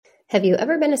Have you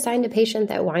ever been assigned a patient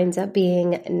that winds up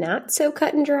being not so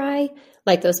cut and dry?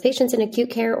 Like those patients in acute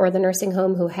care or the nursing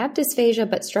home who have dysphagia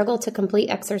but struggle to complete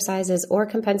exercises or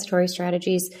compensatory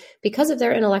strategies because of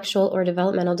their intellectual or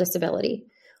developmental disability.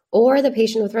 Or the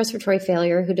patient with respiratory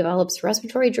failure who develops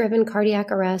respiratory-driven cardiac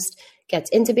arrest,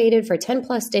 gets intubated for 10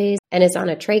 plus days, and is on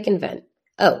a trach and vent.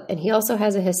 Oh, and he also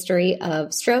has a history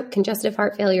of stroke, congestive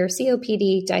heart failure,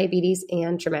 COPD, diabetes,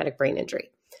 and traumatic brain injury.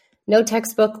 No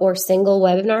textbook or single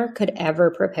webinar could ever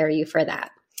prepare you for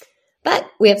that. But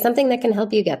we have something that can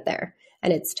help you get there,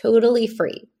 and it's totally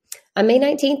free. On May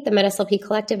 19th, the MedSLP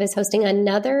Collective is hosting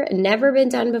another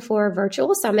never-been-done-before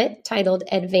virtual summit titled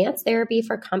Advanced Therapy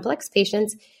for Complex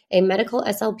Patients, a Medical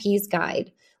SLP's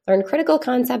Guide. Learn critical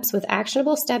concepts with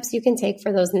actionable steps you can take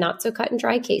for those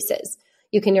not-so-cut-and-dry cases.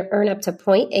 You can earn up to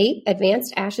 0.8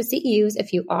 advanced ASHA CEUs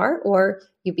if you are or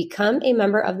you become a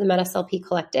member of the MedSLP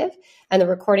Collective, and the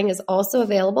recording is also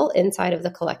available inside of the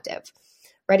collective.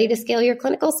 Ready to scale your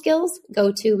clinical skills?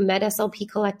 Go to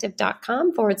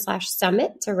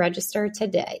medslpcollective.com/summit to register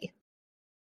today.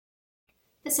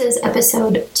 This is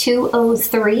episode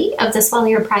 203 of the Swallow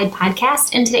Your Pride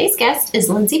podcast, and today's guest is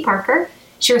Lindsay Parker.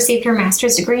 She received her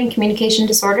master's degree in communication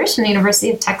disorders from the University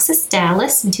of Texas,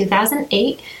 Dallas in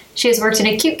 2008. She has worked in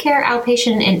acute care,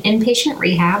 outpatient, and inpatient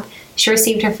rehab. She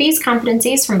received her FEES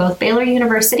competencies from both Baylor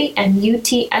University and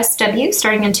UTSW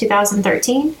starting in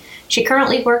 2013. She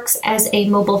currently works as a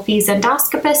mobile FEES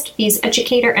endoscopist, FEES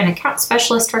educator, and account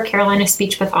specialist for Carolina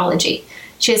Speech Pathology.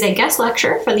 She is a guest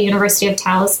lecturer for the University of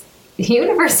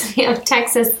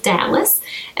Texas, Dallas,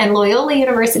 and Loyola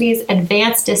University's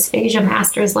Advanced Dysphagia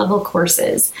Master's Level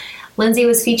courses. Lindsay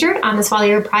was featured on the Swallow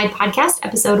Your Pride podcast,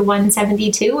 episode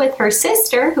 172, with her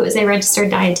sister, who is a registered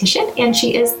dietitian, and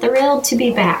she is thrilled to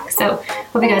be back. So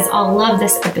hope you guys all love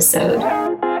this episode.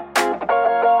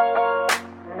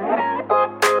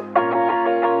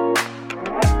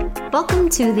 Welcome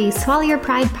to the Swallow Your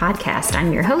Pride podcast.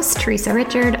 I'm your host, Teresa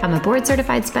Richard. I'm a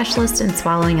board-certified specialist in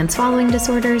swallowing and swallowing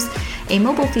disorders, a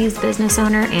mobile FEES business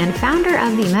owner, and founder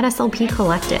of the MedSLP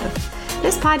Collective.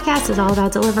 This podcast is all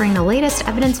about delivering the latest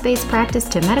evidence-based practice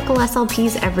to medical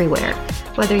SLPs everywhere.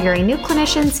 Whether you're a new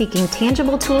clinician seeking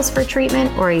tangible tools for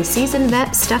treatment or a seasoned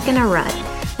vet stuck in a rut,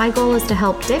 my goal is to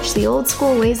help ditch the old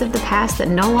school ways of the past that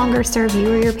no longer serve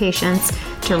you or your patients,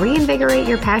 to reinvigorate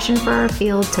your passion for our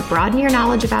field, to broaden your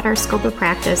knowledge about our scope of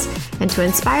practice, and to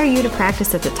inspire you to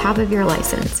practice at the top of your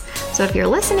license. So if you're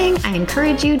listening, I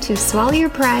encourage you to swallow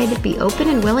your pride, be open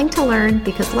and willing to learn,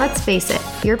 because let's face it,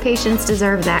 your patients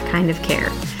deserve that kind of care.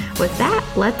 With that,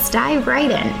 let's dive right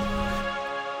in.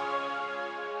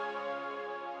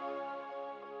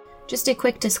 Just a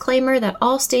quick disclaimer that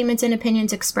all statements and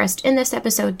opinions expressed in this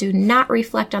episode do not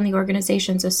reflect on the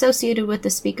organizations associated with the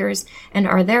speakers and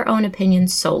are their own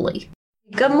opinions solely.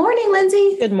 Good morning,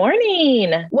 Lindsay. Good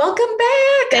morning. Welcome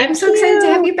back. I'm so excited to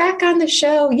have you back on the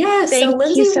show. Yes. So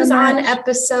Lindsay was on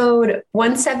episode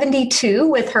 172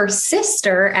 with her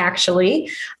sister,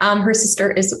 actually. Her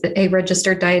sister is a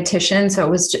registered dietitian. So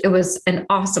it was an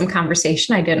awesome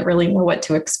conversation. I didn't really know what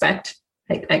to expect.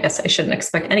 I guess I shouldn't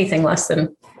expect anything less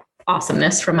than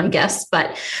awesomeness from my guests,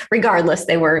 but regardless,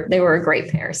 they were a great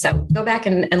pair. So go back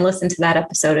and listen to that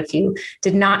episode if you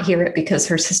did not hear it, because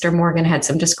her sister Morgan had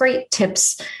some just great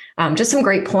tips, just some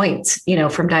great points,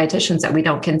 from dietitians that we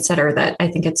don't consider, that I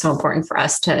think it's so important for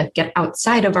us to get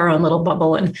outside of our own little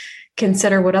bubble and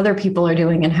consider what other people are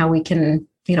doing and how we can,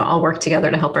 all work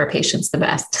together to help our patients the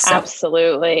best. So,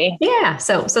 absolutely. Yeah.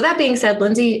 So that being said,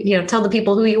 Lindsay, tell the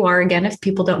people who you are again, if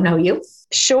people don't know you.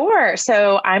 Sure.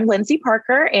 So I'm Lindsay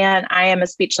Parker, and I am a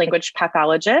speech language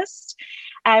pathologist.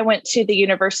 I went to the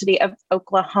University of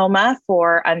Oklahoma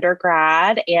for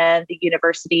undergrad and the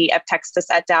University of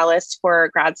Texas at Dallas for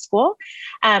grad school.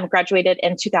 Graduated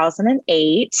in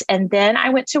 2008. And then I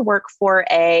went to work for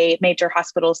a major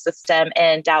hospital system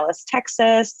in Dallas,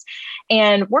 Texas,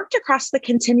 and worked across the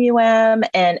continuum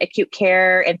in acute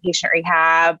care, inpatient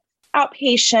rehab,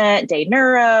 outpatient, day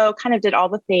neuro, kind of did all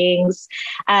the things.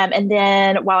 And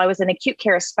then while I was in acute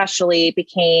care, especially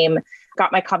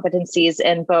got my competencies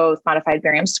in both modified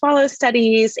barium swallow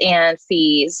studies and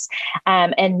FEES.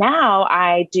 And now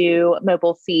I do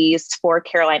mobile FEES for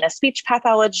Carolina Speech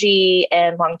Pathology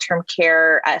and long-term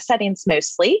care settings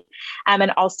mostly,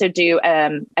 and also do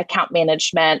account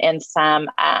management and some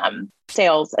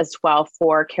sales as well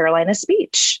for Carolina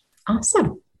Speech.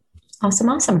 Awesome. All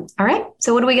right.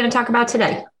 So what are we going to talk about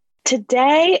today?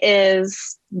 Today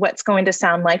is what's going to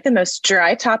sound like the most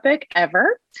dry topic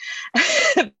ever,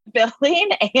 billing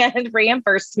and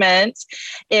reimbursement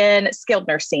in skilled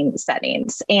nursing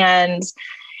settings. And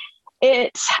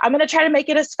I'm going to try to make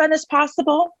it as fun as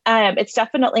possible. It's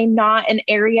definitely not an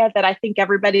area that I think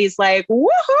everybody's like,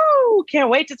 woohoo, can't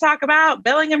wait to talk about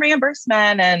billing and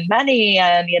reimbursement and money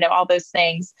and, all those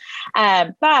things.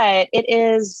 But it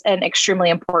is an extremely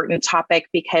important topic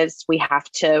because we have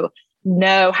to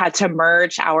know how to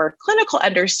merge our clinical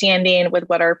understanding with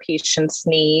what our patients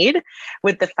need,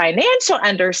 with the financial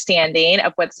understanding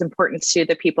of what's important to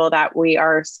the people that we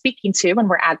are speaking to when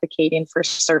we're advocating for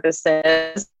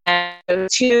services. And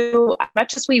to, as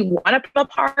much as we want to put them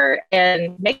apart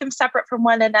and make them separate from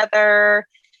one another,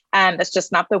 that's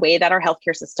just not the way that our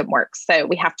healthcare system works. So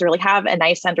we have to really have a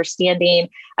nice understanding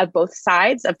of both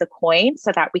sides of the coin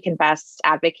so that we can best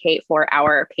advocate for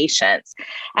our patients.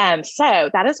 So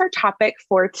that is our topic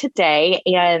for today.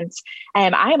 And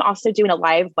I am also doing a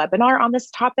live webinar on this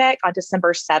topic on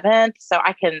December 7th. So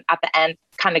I can, at the end,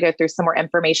 kind of go through some more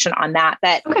information on that.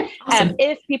 But awesome.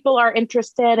 If people are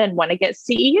interested and want to get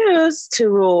CEUs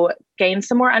to gain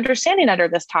some more understanding under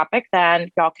this topic,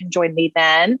 then y'all can join me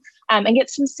then and get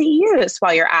some CEUs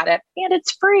while you're at it. And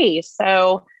it's free.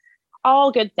 So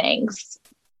all good things.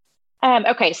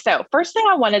 Okay, so first thing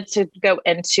I wanted to go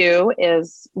into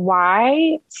is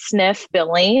why SNF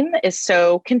billing is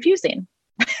so confusing.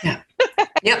 Yeah.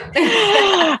 Yep.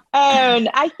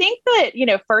 I think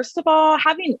that, first of all,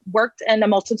 having worked in a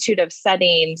multitude of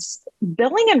settings,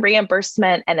 billing and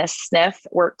reimbursement in a SNF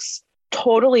works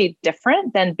totally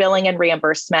different than billing and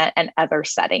reimbursement in other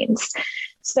settings.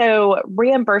 So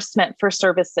reimbursement for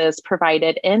services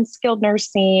provided in skilled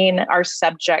nursing are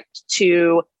subject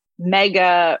to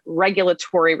mega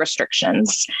regulatory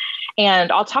restrictions.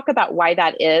 And I'll talk about why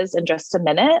that is in just a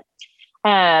minute.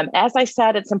 As I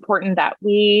said, it's important that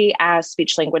we as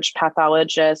speech language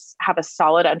pathologists have a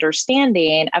solid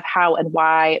understanding of how and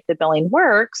why the billing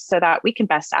works so that we can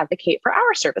best advocate for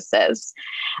our services.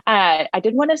 I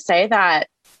did want to say that,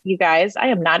 you guys, I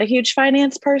am not a huge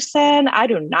finance person. I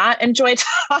do not enjoy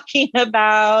talking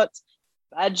about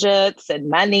budgets and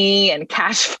money and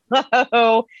cash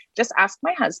flow. Just ask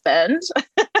my husband.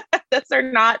 Those are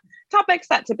not topics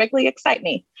that typically excite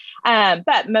me.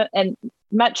 But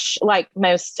much like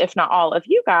most, if not all of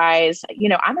you guys,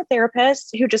 I'm a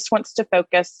therapist who just wants to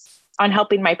focus on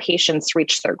helping my patients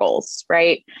reach their goals,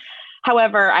 right?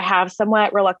 However, I have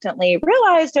somewhat reluctantly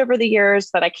realized over the years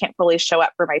that I can't fully show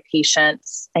up for my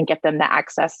patients and get them the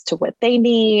access to what they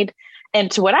need and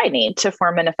to what I need to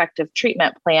form an effective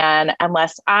treatment plan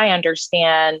unless I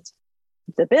understand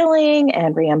the billing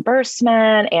and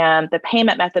reimbursement and the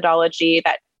payment methodology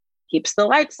that keeps the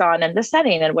lights on in the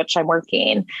setting in which I'm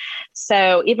working.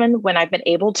 So even when I've been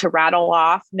able to rattle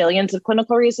off millions of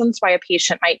clinical reasons why a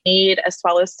patient might need a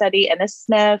swallow study and a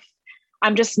SNF,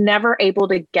 I'm just never able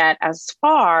to get as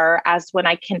far as when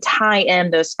I can tie in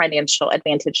those financial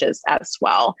advantages as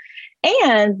well.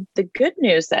 And the good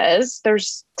news is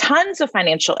there's tons of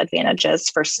financial advantages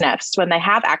for SNFs when they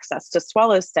have access to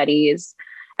swallow studies,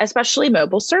 especially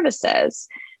mobile services.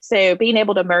 So being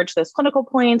able to merge those clinical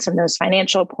points and those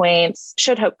financial points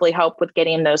should hopefully help with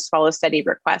getting those swallow study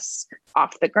requests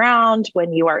off the ground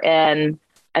when you are in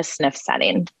a SNF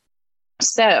setting.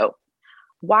 So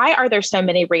why are there so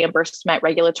many reimbursement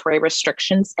regulatory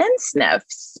restrictions in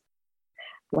SNFs?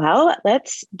 Well,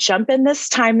 let's jump in this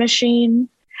time machine.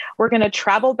 We're going to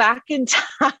travel back in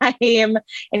time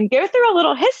and go through a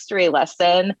little history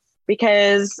lesson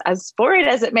because, as boring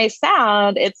as it may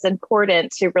sound, it's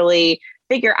important to really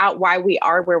figure out why we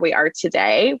are where we are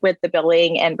today with the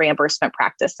billing and reimbursement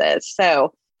practices.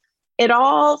 So it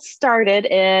all started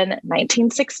in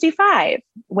 1965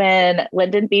 when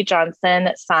Lyndon B. Johnson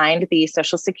signed the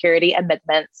Social Security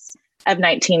Amendments of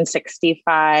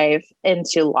 1965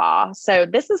 into law. So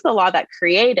this is the law that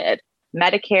created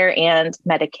Medicare and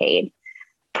Medicaid.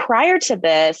 Prior to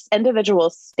this, individual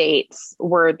states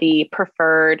were the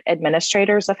preferred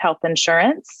administrators of health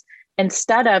insurance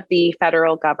instead of the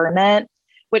federal government,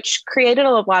 which created a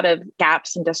lot of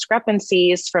gaps and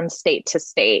discrepancies from state to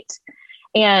state.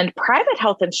 And private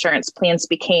health insurance plans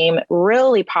became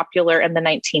really popular in the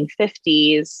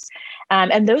 1950s.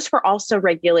 And those were also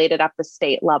regulated at the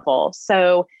state level.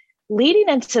 So leading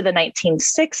into the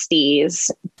 1960s,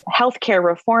 healthcare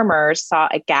reformers saw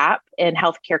a gap in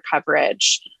healthcare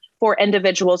coverage for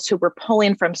individuals who were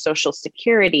pulling from Social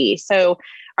Security. So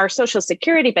our Social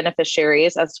Security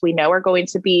beneficiaries, as we know, are going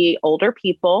to be older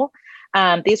people.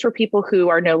 These were people who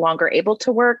are no longer able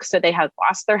to work, so they had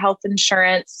lost their health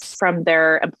insurance from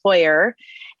their employer.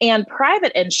 And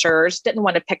private insurers didn't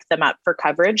want to pick them up for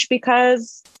coverage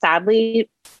because, sadly,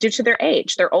 due to their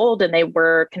age, they're old and they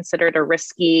were considered a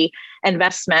risky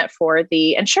investment for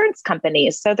the insurance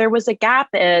companies. So there was a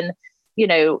gap in,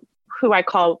 who I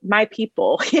call my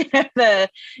people, the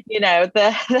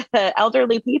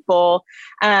elderly people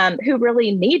who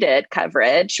really needed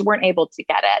coverage weren't able to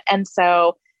get it. And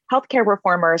so healthcare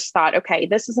reformers thought, okay,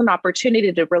 this is an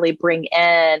opportunity to really bring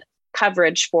in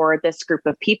coverage for this group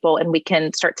of people, and we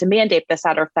can start to mandate this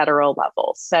at our federal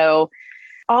level. So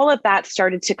all of that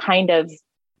started to kind of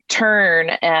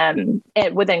turn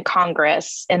within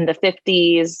Congress in the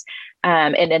 50s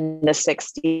and in the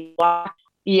 60s.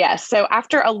 Yes. So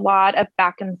after a lot of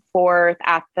back and forth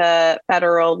at the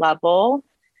federal level,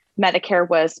 Medicare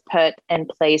was put in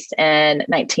place in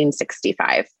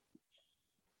 1965.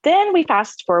 Then we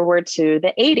fast forward to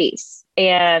the 80s,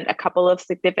 and a couple of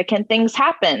significant things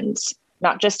happened,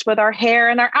 not just with our hair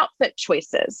and our outfit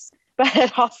choices,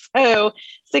 but also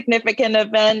significant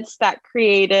events that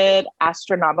created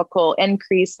astronomical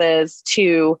increases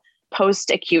to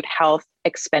post-acute health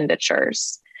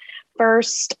expenditures.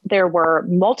 First, there were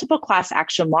multiple class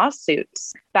action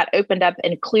lawsuits that opened up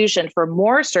inclusion for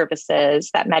more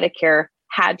services that Medicare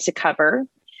had to cover,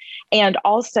 and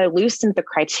also loosened the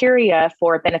criteria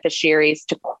for beneficiaries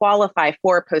to qualify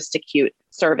for post-acute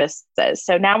services.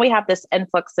 So now we have this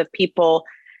influx of people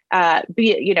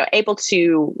able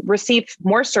to receive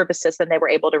more services than they were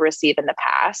able to receive in the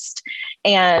past,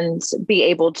 and be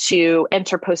able to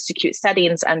enter post-acute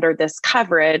settings under this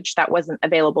coverage that wasn't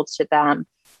available to them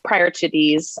prior to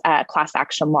these class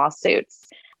action lawsuits.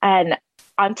 And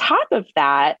on top of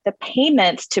that, the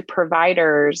payments to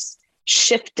providers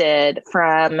shifted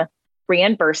from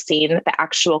reimbursing the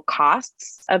actual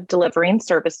costs of delivering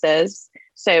services.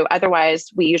 So otherwise,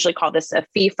 we usually call this a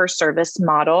fee-for-service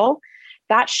model.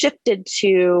 That shifted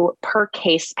to per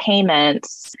case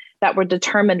payments that were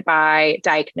determined by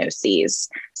diagnoses.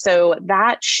 So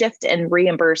that shift in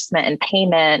reimbursement and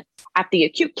payment at the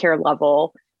acute care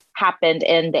level happened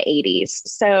in the 80s.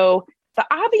 So the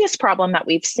obvious problem that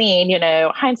we've seen,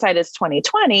 hindsight is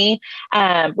 2020,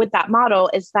 with that model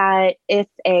is that if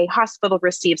a hospital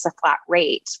receives a flat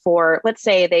rate for, let's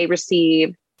say they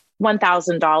receive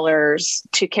 $1,000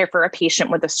 to care for a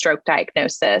patient with a stroke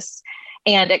diagnosis,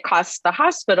 and it costs the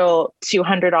hospital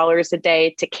 $200 a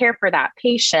day to care for that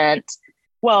patient,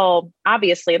 well,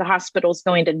 obviously the hospital is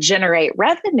going to generate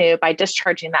revenue by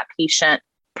discharging that patient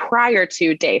prior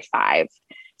to day 5.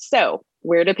 So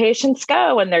where do patients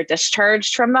go when they're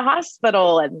discharged from the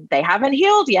hospital and they haven't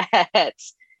healed yet?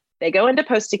 They go into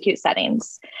post-acute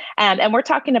settings. And we're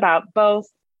talking about both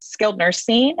skilled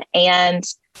nursing and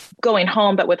going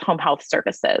home, but with home health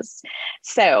services.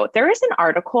 So there is an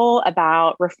article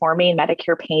about reforming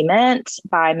Medicare payment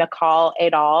by McCall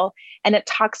et al. And it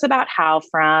talks about how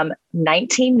from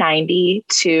 1990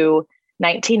 to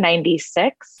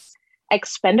 1996,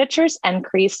 expenditures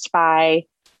increased by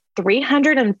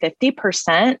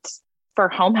 350% for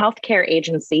home health care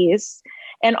agencies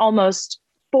and almost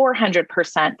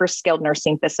 400% for skilled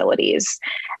nursing facilities.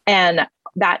 And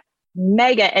that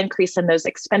mega increase in those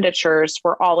expenditures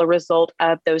were all a result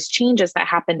of those changes that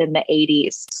happened in the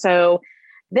 80s. So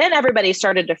then everybody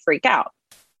started to freak out.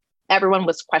 Everyone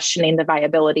was questioning the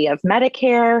viability of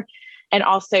Medicare and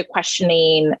also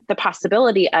questioning the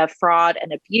possibility of fraud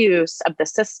and abuse of the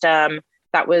system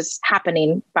that was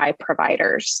happening by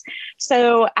providers.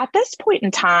 So at this point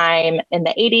in time, in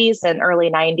the 80s and early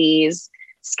 90s,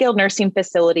 skilled nursing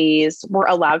facilities were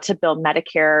allowed to bill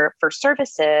Medicare for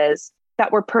services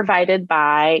that were provided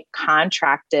by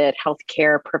contracted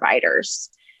healthcare providers,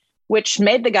 which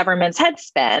made the government's head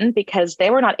spin because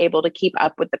they were not able to keep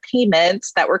up with the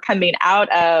payments that were coming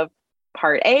out of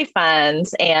Part A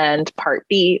funds and Part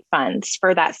B funds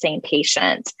for that same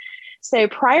patient. So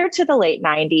prior to the late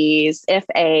 90s, if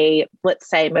a, let's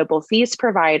say, mobile fees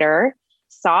provider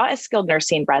saw a skilled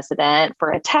nursing resident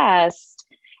for a test,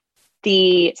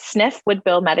 the SNF would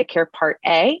bill Medicare Part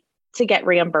A to get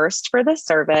reimbursed for the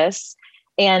service,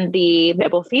 and the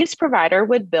mobile fees provider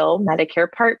would bill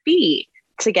Medicare Part B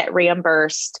to get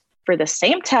reimbursed for the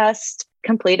same test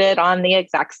completed on the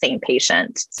exact same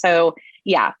patient. So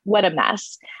yeah, what a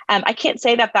mess. I can't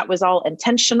say that that was all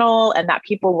intentional and that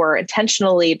people were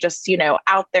intentionally just,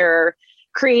 out there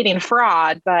creating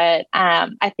fraud. But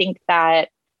I think that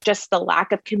just the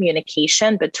lack of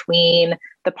communication between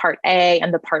the Part A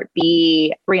and the Part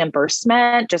B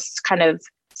reimbursement just kind of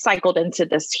cycled into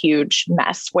this huge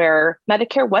mess where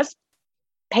Medicare was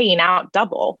paying out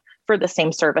double for the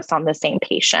same service on the same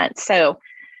patient. So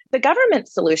the government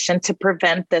solution to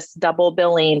prevent this double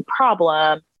billing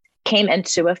problem came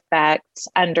into effect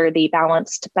under the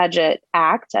Balanced Budget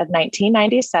Act of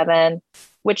 1997,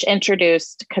 which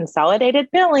introduced consolidated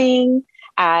billing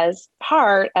as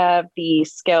part of the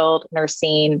skilled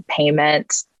nursing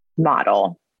payment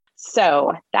model.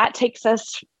 So that takes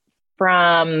us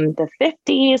from the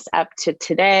 50s up to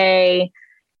today.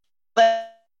 Let's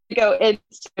go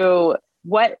into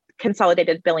what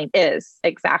consolidated billing is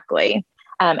exactly,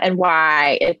 and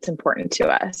why it's important to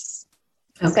us.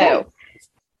 Okay. So,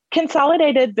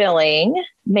 consolidated billing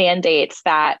mandates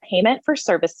that payment for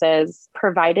services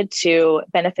provided to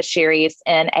beneficiaries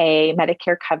in a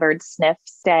Medicare-covered SNF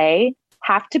stay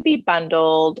have to be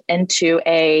bundled into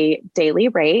a daily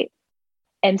rate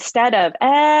instead of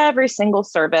every single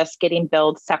service getting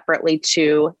billed separately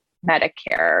to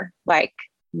Medicare, like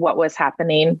what was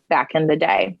happening back in the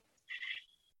day.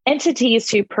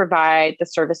 Entities who provide the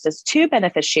services to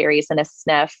beneficiaries in a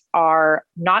SNF are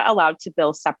not allowed to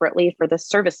bill separately for the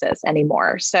services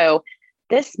anymore. So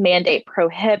this mandate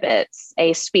prohibits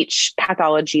a speech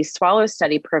pathology swallow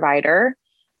study provider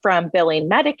from billing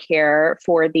Medicare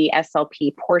for the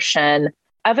SLP portion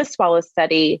of a swallow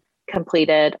study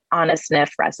completed on a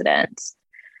SNF resident.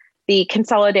 The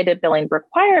consolidated billing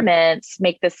requirements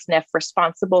make the SNF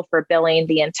responsible for billing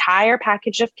the entire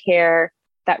package of care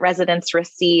that residents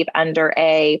receive under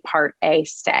a Part A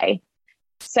stay.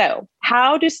 So,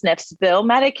 how do SNFs bill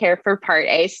Medicare for Part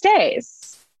A stays?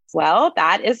 Well,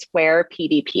 that is where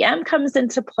PDPM comes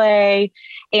into play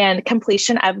and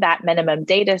completion of that minimum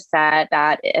data set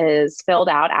that is filled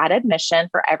out at admission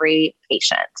for every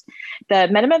patient. The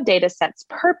minimum data set's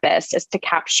purpose is to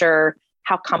capture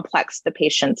how complex the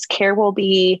patient's care will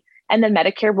be, and then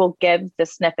Medicare will give the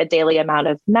SNF a daily amount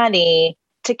of money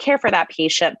to care for that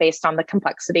patient based on the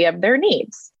complexity of their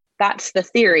needs. That's the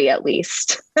theory, at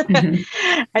least.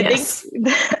 Mm-hmm. I think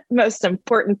the most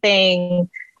important thing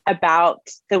about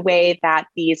the way that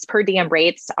these per diem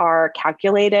rates are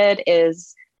calculated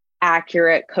is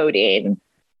accurate coding.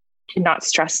 Cannot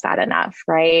stress that enough,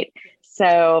 right?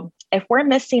 So if we're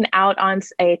missing out on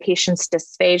a patient's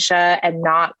dysphagia and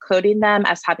not coding them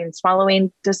as having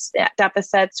swallowing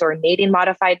deficits or needing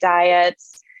modified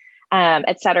diets,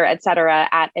 et cetera,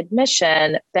 at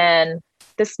admission, then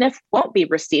the SNF won't be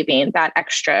receiving that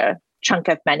extra chunk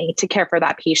of money to care for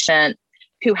that patient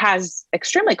who has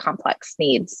extremely complex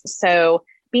needs. So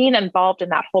being involved in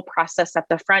that whole process at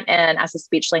the front end as a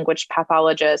speech language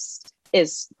pathologist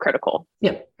is critical.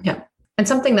 Yep. And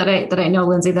something that I know,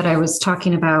 Lindsay, that I was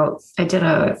talking about, I did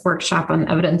a workshop on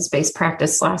evidence-based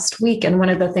practice last week. And one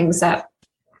of the things that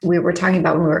we were talking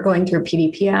about when we were going through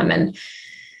PDPM and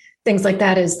things like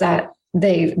that is that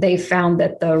they found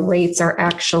that the rates are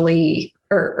actually,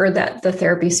 or that the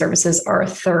therapy services are a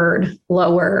third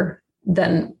lower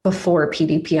than before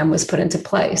PDPM was put into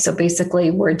play. So basically,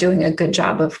 we're doing a good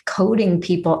job of coding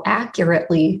people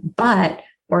accurately, but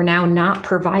we're now not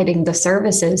providing the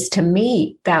services to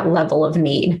meet that level of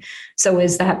need. So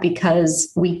is that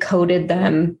because we coded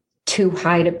them too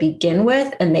high to begin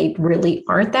with and they really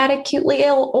aren't that acutely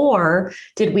ill? Or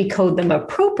did we code them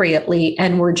appropriately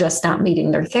and we're just not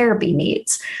meeting their therapy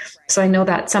needs? So I know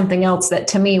that's something else that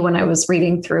to me, when I was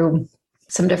reading through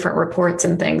some different reports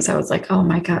and things, I was like, oh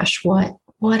my gosh,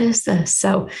 what is this?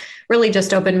 So really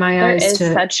just opened my eyes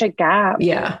to such a gap.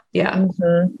 Yeah.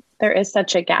 Mm-hmm. There is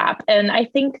such a gap. And I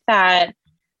think that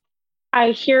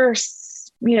I hear,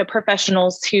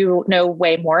 professionals who know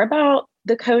way more about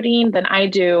the coding than I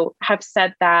do have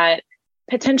said that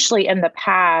potentially in the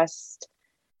past,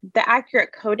 the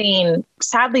accurate coding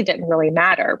sadly didn't really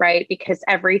matter, right? Because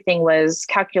everything was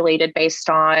calculated based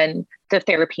on the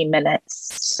therapy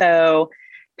minutes. So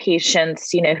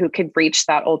patients, who could reach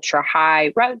that ultra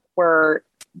high rug were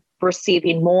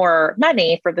receiving more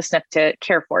money for the SNF to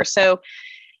care for. So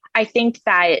I think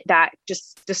that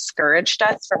just discouraged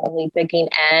us from really digging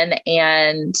in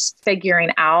and figuring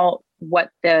out what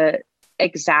the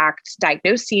exact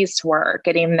diagnoses were,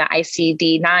 getting the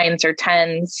ICD-9s or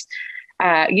 10s,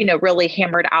 really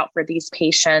hammered out for these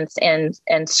patients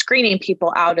and screening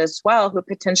people out as well who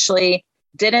potentially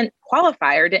didn't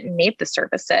qualify or didn't need the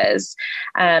services.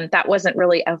 That wasn't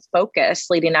really a focus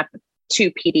leading up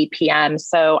to PDPM.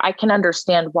 So I can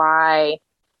understand why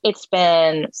it's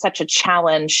been such a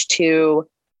challenge to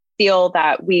feel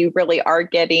that we really are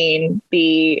getting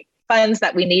the funds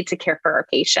that we need to care for our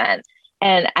patient.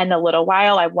 And in a little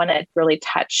while, I want to really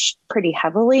touch pretty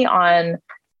heavily on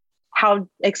how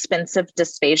expensive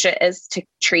dysphagia is to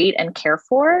treat and care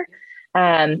for,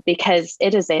 because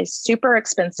it is a super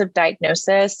expensive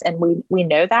diagnosis. And we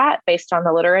know that based on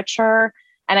the literature.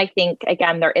 And I think,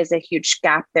 again, there is a huge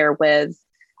gap there with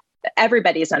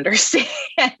everybody's understanding,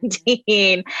 at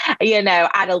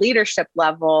a leadership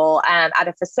level, at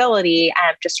a facility,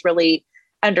 just really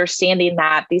understanding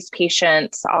that these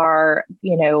patients are,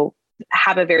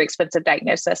 have a very expensive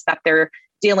diagnosis that they're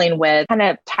dealing with, kind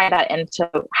of tie that into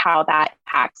how that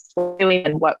impacts what we're doing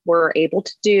and what we're able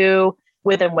to do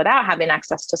with and without having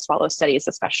access to swallow studies,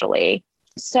 especially.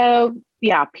 So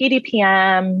yeah,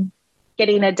 PDPM,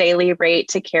 getting a daily rate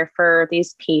to care for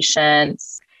these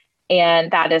patients.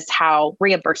 And that is how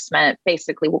reimbursement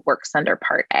basically works under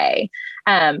Part A.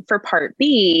 For Part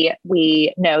B,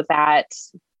 we know that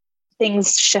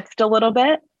things shift a little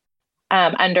bit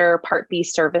under Part B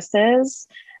services,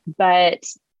 but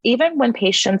even when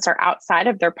patients are outside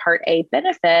of their Part A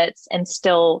benefits and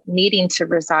still needing to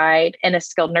reside in a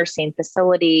skilled nursing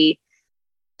facility,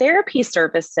 therapy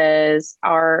services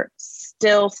are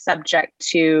still subject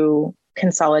to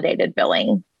consolidated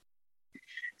billing.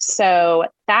 So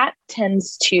that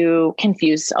tends to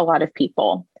confuse a lot of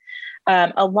people.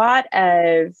 A lot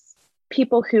of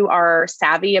people who are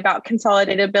savvy about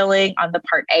consolidated billing on the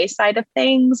Part A side of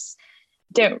things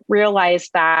don't realize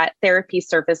that therapy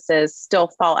services still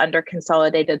fall under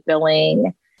consolidated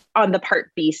billing on the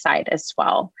Part B side as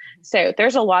well. So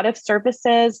there's a lot of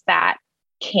services that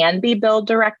can be billed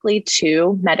directly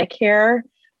to Medicare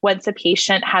once a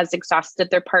patient has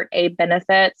exhausted their Part A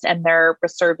benefits and they're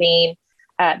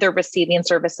receiving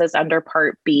services under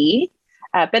Part B.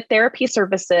 But therapy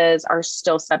services are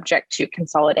still subject to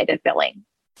consolidated billing.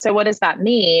 So what does that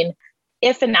mean?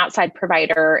 If an outside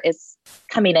provider is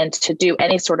coming in to do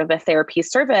any sort of a therapy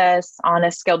service on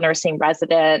a skilled nursing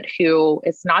resident who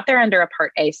is not there under a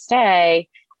Part A stay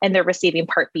and they're receiving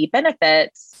Part B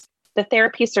benefits, the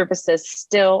therapy services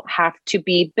still have to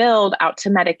be billed out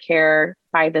to Medicare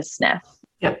by the SNF.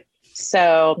 Yep.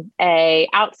 So a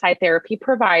outside therapy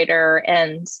provider,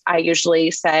 and I usually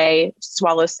say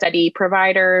swallow study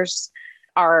providers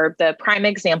are the prime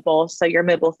example. So your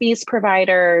mobile fees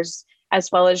providers, as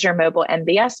well as your mobile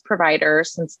MBS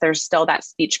providers, since there's still that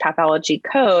speech pathology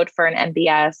code for an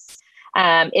MBS,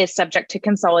 is subject to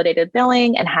consolidated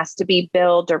billing and has to be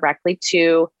billed directly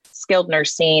to skilled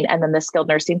nursing. And then the skilled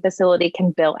nursing facility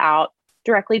can bill out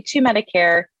directly to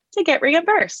Medicare to get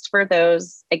reimbursed for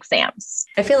those exams.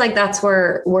 I feel like that's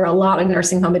where a lot of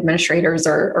nursing home administrators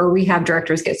or rehab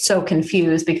directors get so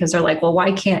confused, because they're like, well,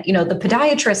 why can't, the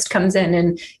podiatrist comes in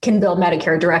and can bill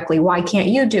Medicare directly? Why can't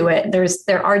you do it?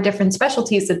 There are different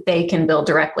specialties that they can bill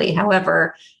directly.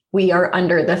 However, we are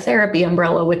under the therapy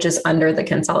umbrella, which is under the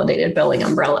consolidated billing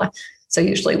umbrella. So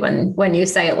usually when you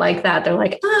say it like that, they're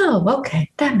like, oh, okay,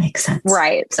 that makes sense.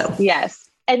 Right. So yes.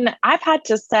 And I've had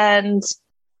to send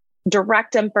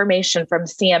direct information from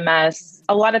CMS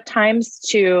a lot of times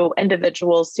to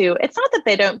individuals who, it's not that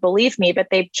they don't believe me, but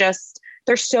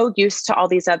they're so used to all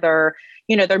these other,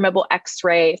 their mobile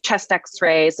x-ray, chest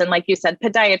x-rays. And like you said,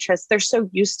 podiatrists, they're so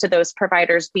used to those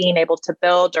providers being able to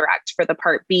bill direct for the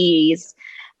Part Bs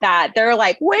that they're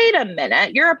like, wait a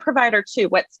minute, you're a provider too.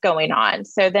 What's going on?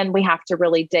 So then we have to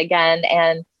really dig in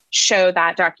and show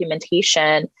that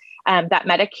documentation that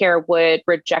Medicare would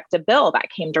reject a bill that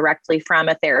came directly from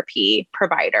a therapy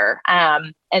provider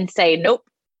and say, nope,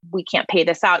 we can't pay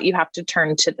this out. You have to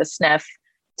turn to the SNF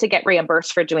to get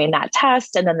reimbursed for doing that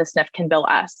test. And then the SNF can bill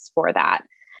us for that.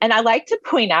 And I like to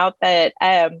point out that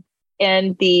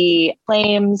in the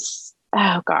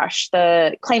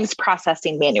the claims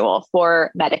processing manual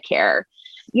for Medicare,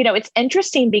 it's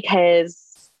interesting because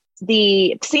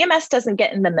the CMS doesn't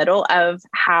get in the middle of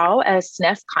how a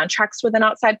SNF contracts with an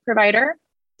outside provider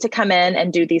to come in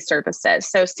and do these services.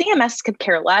 So CMS could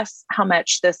care less how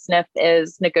much the SNF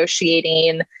is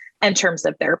negotiating in terms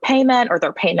of their payment or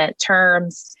their payment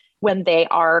terms when they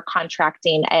are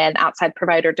contracting an outside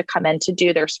provider to come in to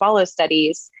do their swallow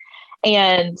studies.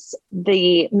 And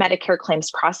the Medicare claims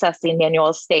processing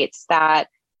manual states that,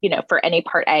 for any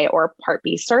Part A or Part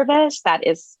B service that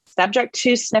is subject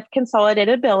to SNF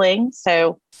consolidated billing,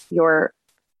 so your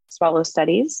swallow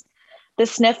studies, the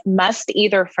SNF must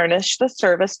either furnish the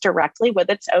service directly with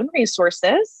its own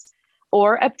resources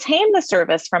or obtain the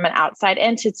service from an outside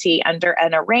entity under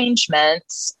an arrangement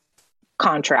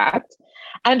contract.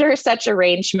 Under such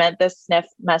arrangement, the SNF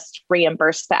must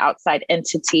reimburse the outside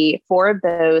entity for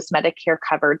those Medicare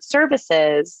covered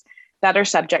services that are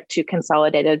subject to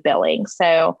consolidated billing.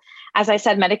 So, as I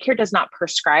said, Medicare does not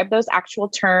prescribe those actual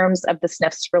terms of the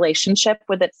SNF's relationship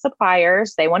with its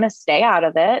suppliers. They want to stay out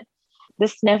of it. The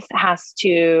SNF has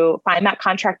to find that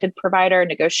contracted provider,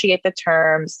 negotiate the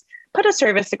terms, put a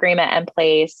service agreement in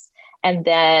place, and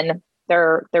then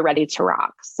they're ready to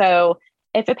rock. So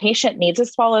if a patient needs a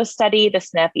swallow study, the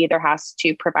SNF either has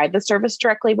to provide the service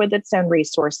directly with its own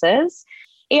resources.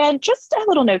 And just a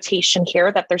little notation here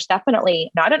that there's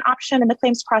definitely not an option in the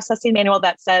claims processing manual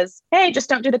that says, hey, just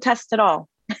don't do the test at all,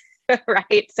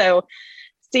 right? So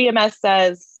CMS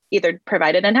says either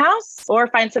provide it in-house or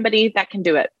find somebody that can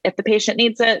do it. If the patient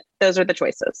needs it, those are the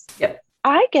choices. Yep.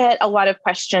 I get a lot of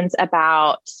questions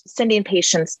about sending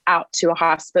patients out to a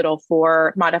hospital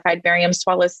for modified barium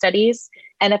swallow studies,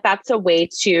 and if that's a way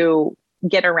to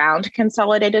get around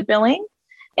consolidated billing.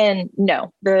 And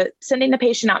no, the sending the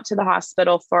patient out to the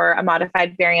hospital for a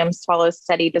modified barium swallow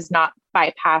study does not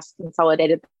bypass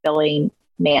consolidated billing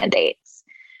mandates.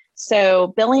 So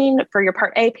billing for your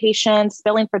Part A patients,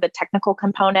 billing for the technical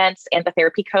components and the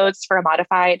therapy codes for a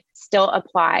modified still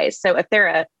applies. So if they're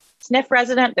a SNF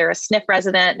resident, they're a SNF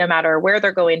resident, no matter where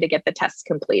they're going to get the tests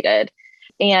completed.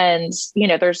 And,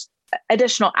 there's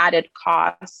additional added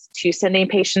costs to sending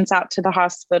patients out to the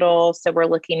hospital. So we're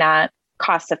looking at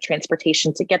costs of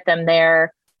transportation to get them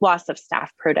there, loss of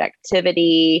staff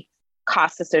productivity,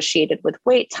 costs associated with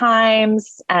wait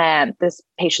times. This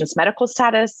patient's medical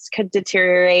status could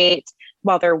deteriorate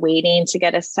while they're waiting to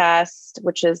get assessed,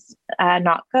 which is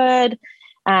not good.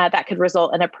 That could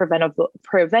result in a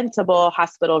preventable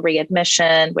hospital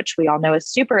readmission, which we all know is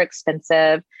super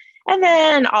expensive. And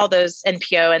then all those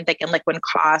NPO and thick and liquid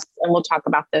costs, and we'll talk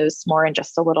about those more in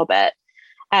just a little bit.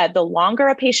 The longer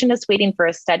a patient is waiting for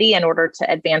a study in order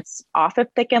to advance off of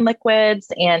thick and liquids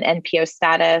and NPO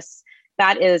status,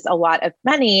 that is a lot of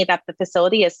money that the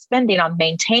facility is spending on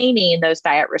maintaining those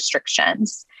diet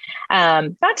restrictions.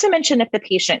 Not to mention if the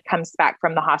patient comes back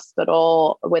from the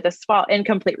hospital with a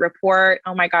incomplete report.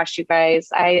 Oh my gosh, you guys,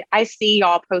 I see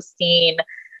y'all posting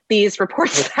these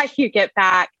reports that you get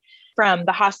back from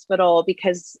the hospital,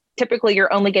 because typically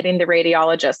you're only getting the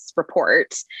radiologist's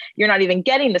report. You're not even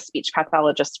getting the speech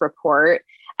pathologist's report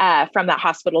from that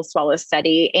hospital swallow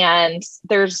study. And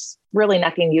there's really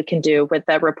nothing you can do with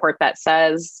the report that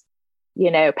says,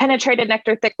 penetrated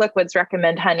nectar, thick liquids,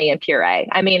 recommend honey and puree.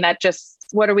 I mean,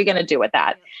 what are we going to do with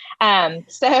that?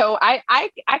 So I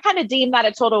kind of deem that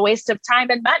a total waste of time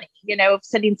and money,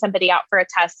 sending somebody out for a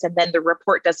test and then the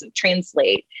report doesn't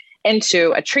translate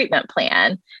into a treatment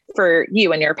plan for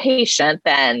you and your patient,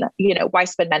 then, why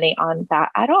spend money on that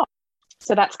at all?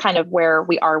 So that's kind of where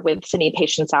we are with sending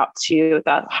patients out to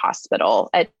the hospital.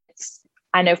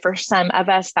 I know for some of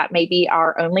us that may be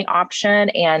our only option,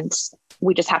 and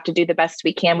we just have to do the best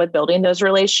we can with building those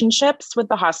relationships with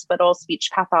the hospital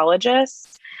speech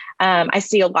pathologists. I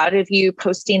see a lot of you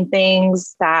posting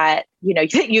things that,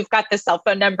 you've got the cell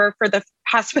phone number for the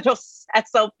hospital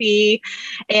SLP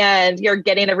and you're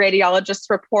getting a radiologist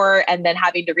report and then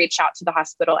having to reach out to the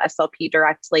hospital SLP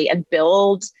directly and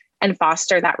build and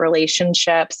foster that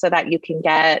relationship so that you can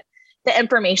get the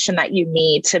information that you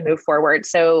need to move forward.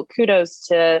 So kudos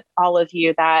to all of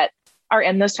you that are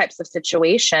in those types of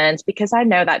situations, because I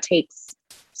know that takes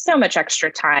so much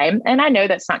extra time. And I know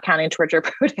that's not counting towards your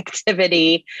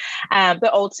productivity,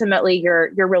 but ultimately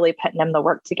you're really putting in the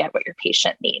work to get what your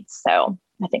patient needs. So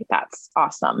I think that's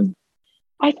awesome.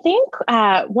 I think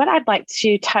what I'd like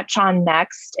to touch on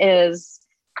next is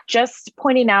just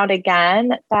pointing out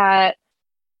again that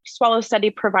swallow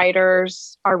study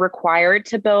providers are required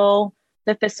to bill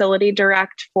the facility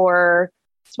direct for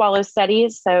swallow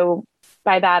studies. So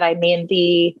by that, I mean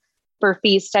for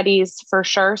fee studies for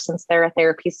sure, since they're a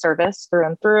therapy service through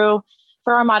and through.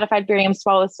 For our modified barium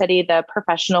swallow study, the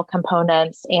professional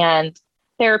components and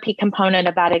therapy component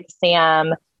of that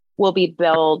exam will be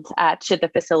billed to the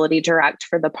facility direct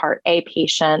for the Part A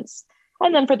patients.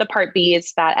 And then for the Part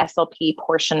B's, that SLP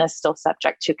portion is still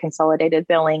subject to consolidated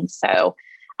billing. So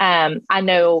I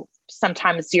know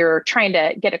sometimes you're trying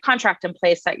to get a contract in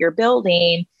place that you're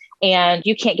building, and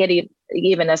you can't get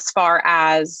even as far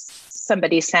as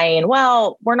somebody saying,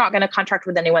 well, we're not going to contract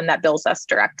with anyone that bills us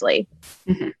directly.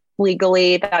 Mm-hmm.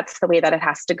 Legally, that's the way that it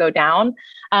has to go down.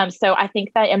 So I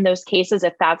think that in those cases,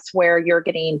 if that's where you're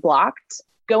getting blocked,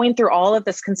 going through all of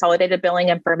this consolidated billing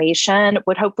information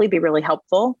would hopefully be really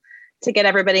helpful to get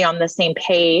everybody on the same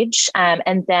page.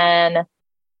 And then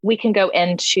we can go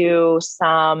into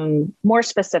some more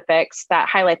specifics that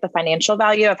highlight the financial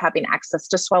value of having access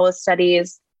to swallow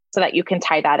studies so that you can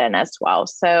tie that in as well.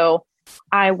 So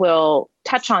I will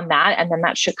touch on that, and then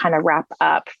that should kind of wrap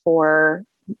up for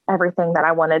everything that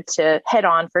I wanted to hit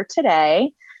on for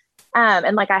today.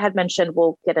 And like I had mentioned,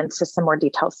 we'll get into some more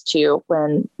details too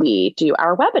when we do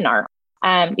our webinar.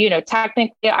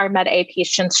 Technically our Med A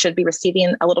patients should be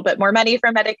receiving a little bit more money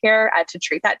from Medicare to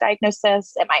treat that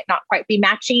diagnosis. It might not quite be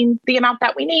matching the amount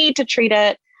that we need to treat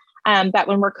it. But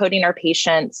when we're coding our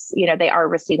patients, they are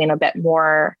receiving a bit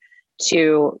more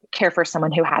to care for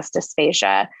someone who has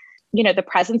dysphagia. The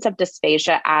presence of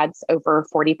dysphagia adds over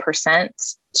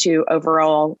 40% to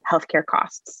overall healthcare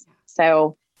costs.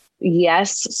 So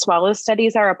yes, swallow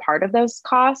studies are a part of those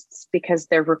costs because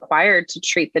they're required to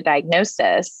treat the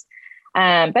diagnosis.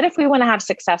 But if we want to have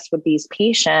success with these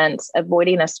patients,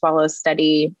 avoiding a swallow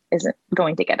study isn't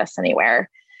going to get us anywhere.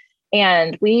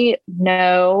 And we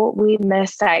know we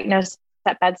misdiagnose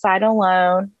at bedside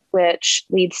alone, which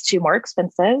leads to more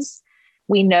expenses.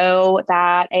 We know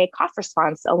that a cough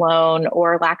response alone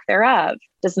or lack thereof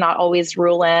does not always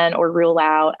rule in or rule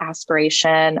out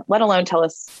aspiration, let alone tell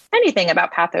us anything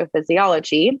about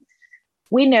pathophysiology.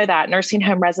 We know that nursing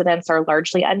home residents are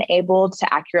largely unable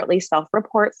to accurately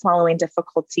self-report swallowing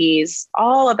difficulties.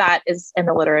 All of that is in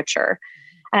the literature.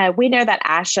 We know that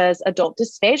ASHA's adult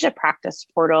dysphagia practice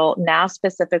portal now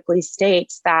specifically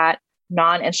states that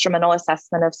non-instrumental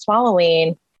assessment of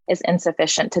swallowing is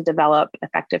insufficient to develop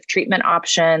effective treatment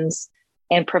options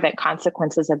and prevent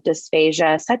consequences of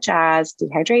dysphagia, such as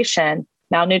dehydration,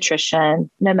 malnutrition,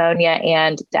 pneumonia,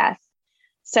 and death.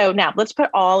 So now let's put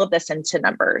all of this into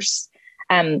numbers.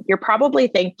 You're probably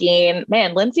thinking,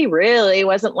 man, Lindsay really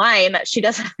wasn't lying that she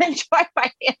doesn't enjoy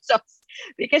financials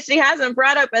because she hasn't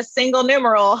brought up a single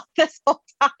numeral this whole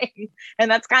time.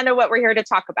 And that's kind of what we're here to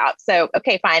talk about. So,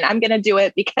 okay, fine. I'm going to do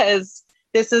it because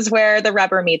this is where the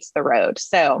rubber meets the road.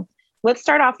 So let's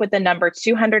start off with the number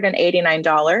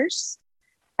 $289.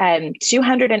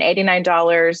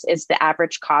 $289 is the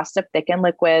average cost of thickened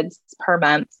liquids per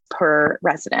month per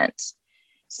resident.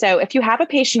 So if you have a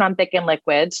patient on thickened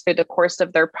liquids through the course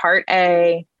of their Part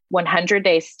A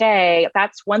 100-day stay,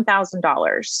 that's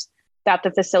 $1,000 that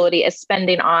the facility is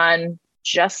spending on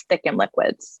just thickened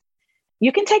liquids.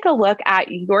 You can take a look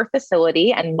at your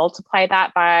facility and multiply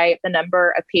that by the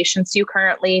number of patients you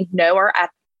currently know are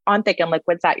on thickened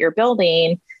liquids at your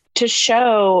building to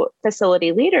show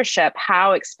facility leadership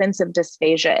how expensive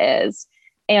dysphagia is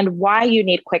and why you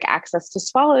need quick access to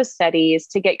swallow studies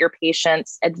to get your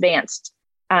patients advanced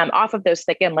off of those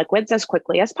thickened liquids as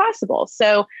quickly as possible.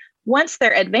 So once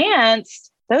they're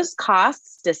advanced, those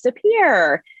costs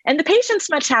disappear and the patient's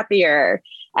much happier.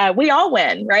 We all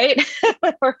win, right?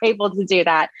 When we're able to do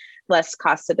that. Less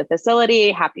cost to the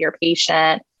facility, happier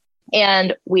patient,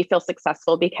 and we feel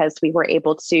successful because we were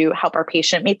able to help our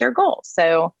patient meet their goals.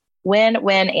 So win,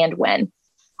 win, and win.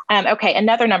 Okay,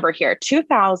 another number here,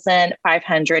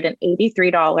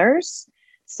 $2,583.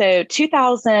 So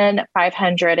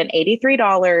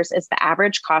 $2,583 is the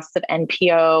average cost of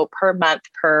NPO per month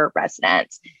per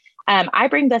resident. I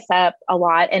bring this up a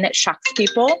lot and it shocks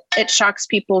people. It shocks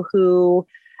people who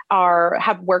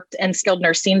have worked in skilled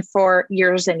nursing for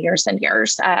years and years and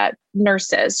years,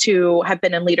 nurses who have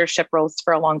been in leadership roles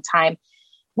for a long time.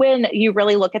 When you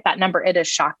really look at that number, it is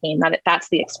shocking that that's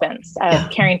the expense of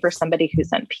caring for somebody who's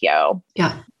NPO.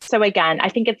 Yeah. So again, I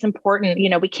think it's important,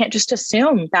 we can't just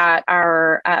assume that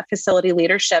our facility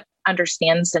leadership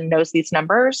understands and knows these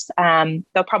numbers.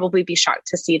 They'll probably be shocked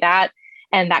to see that.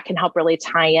 And that can help really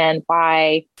tie in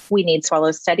why we need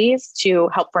swallow studies to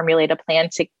help formulate a plan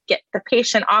to get the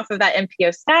patient off of that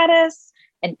NPO status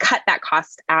and cut that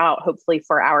cost out, hopefully,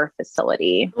 for our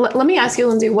facility. Let me ask you,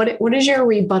 Lindsay, what is your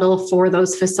rebuttal for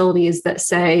those facilities that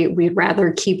say we'd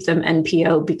rather keep them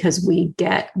NPO because we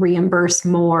get reimbursed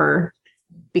more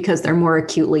because they're more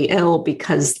acutely ill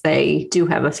because they do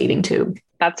have a feeding tube?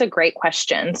 That's a great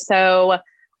question. So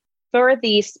for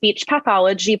the speech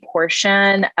pathology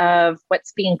portion of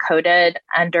what's being coded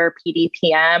under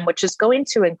PDPM, which is going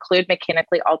to include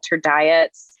mechanically altered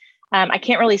diets, I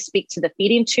can't really speak to the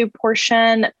feeding tube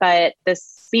portion, but the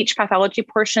speech pathology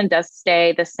portion does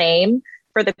stay the same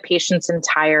for the patient's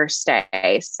entire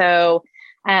stay. So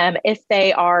if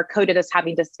they are coded as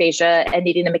having dysphagia and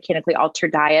needing a mechanically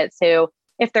altered diet, so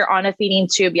if they're on a feeding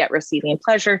tube yet receiving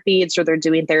pleasure feeds or they're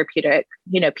doing therapeutic,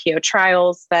 PO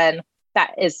trials, then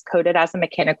that is coded as a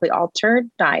mechanically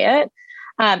altered diet.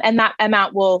 And that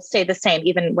amount will stay the same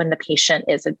even when the patient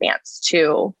is advanced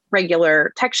to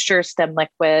regular texture stem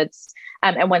liquids.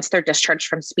 And once they're discharged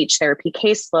from speech therapy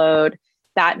caseload,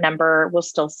 that number will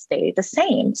still stay the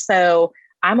same. So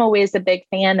I'm always a big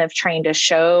fan of trying to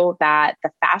show that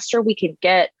the faster we can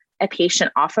get a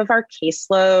patient off of our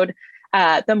caseload,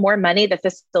 the more money the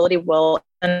facility will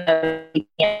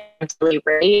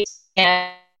raise.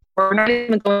 And we're not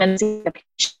even going to see the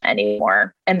patient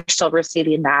anymore, and they're still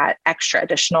receiving that extra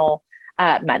additional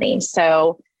money.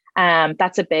 So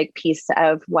that's a big piece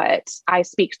of what I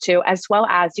speak to, as well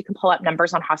as you can pull up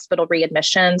numbers on hospital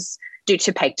readmissions due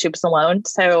to PEG tubes alone.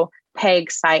 So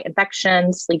PEG site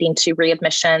infections leading to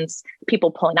readmissions, people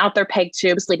pulling out their PEG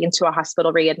tubes leading to a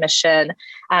hospital readmission.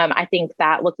 I think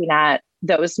that looking at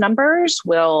those numbers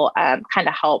will kind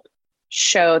of help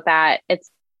show that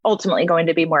it's ultimately going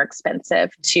to be more expensive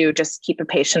to just keep a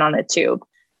patient on a tube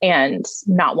and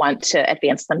not want to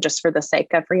advance them just for the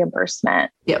sake of reimbursement.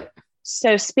 Yep.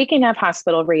 So speaking of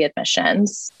hospital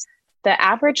readmissions, The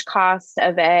average cost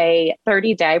of a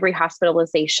 30-day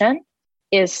rehospitalization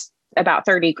is about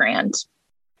 30 grand.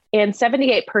 And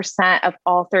 78% of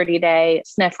all 30-day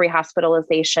SNF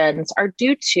rehospitalizations are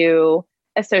due to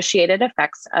associated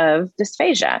effects of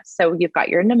dysphagia. So you've got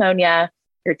your pneumonia,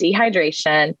 your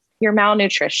dehydration, your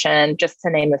malnutrition, just to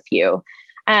name a few.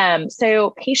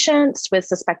 So patients with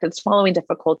suspected swallowing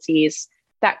difficulties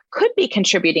that could be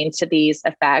contributing to these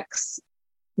effects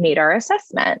need our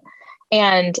assessment.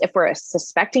 And if we're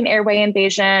suspecting airway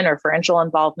invasion or pharyngeal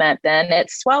involvement, then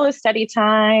it's swallow study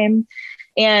time.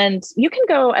 And you can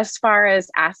go as far as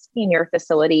asking your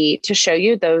facility to show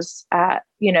you those,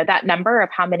 that number of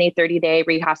how many 30-day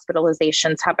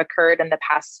rehospitalizations have occurred in the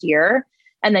past year,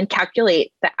 and then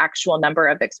calculate the actual number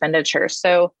of expenditures.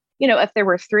 So, if there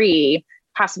were 3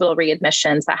 hospital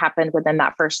readmissions that happened within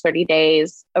that first 30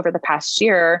 days over the past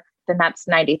year, then that's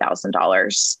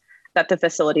 $90,000 that the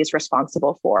facility is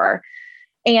responsible for.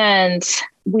 And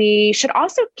we should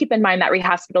also keep in mind that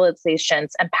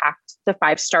rehospitalizations impact the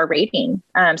 5-star rating.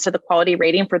 So the quality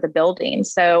rating for the building.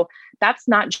 So that's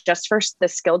not just for the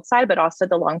skilled side, but also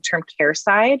the long-term care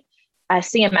side.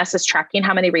 CMS is tracking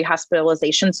how many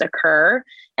rehospitalizations occur,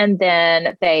 and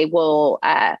then they will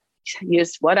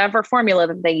use whatever formula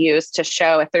that they use to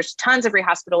show if there's tons of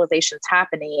rehospitalizations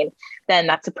happening, then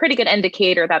that's a pretty good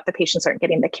indicator that the patients aren't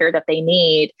getting the care that they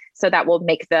need. So that will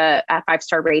make the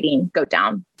 5-star rating go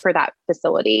down for that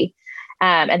facility.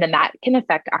 And then that can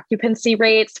affect occupancy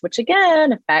rates, which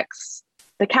again affects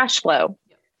the cash flow.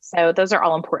 So those are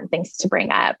all important things to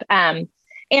bring up. And,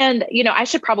 I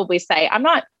should probably say, I'm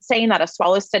not saying that a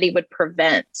swallow study would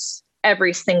prevent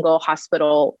every single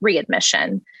hospital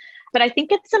readmission. But I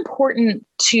think it's important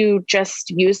to just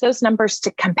use those numbers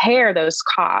to compare those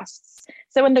costs.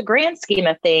 So in the grand scheme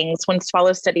of things, when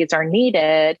swallow studies are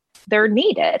needed, they're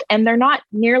needed, and they're not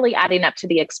nearly adding up to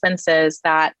the expenses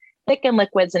that thickened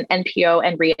liquids and NPO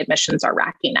and readmissions are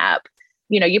racking up.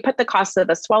 You put the cost of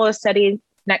a swallow study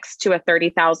next to a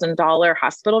 $30,000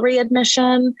 hospital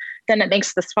readmission, then it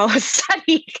makes the swallow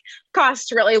study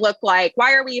cost really look like,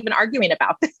 why are we even arguing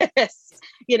about this?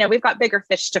 We've got bigger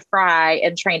fish to fry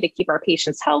and trying to keep our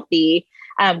patients healthy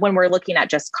when we're looking at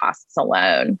just costs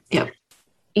alone. Yeah.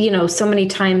 So many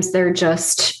times they're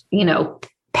just,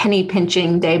 penny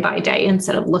pinching day by day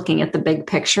instead of looking at the big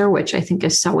picture, which I think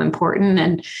is so important.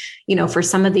 And, for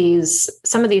some of these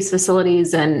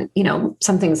facilities and,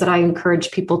 some things that I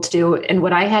encourage people to do, and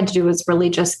what I had to do is really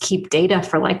just keep data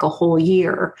for like a whole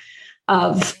year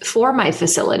for my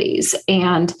facilities,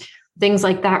 and things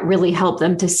like that really help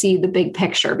them to see the big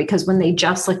picture, because when they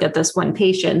just look at this one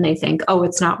patient, they think, oh,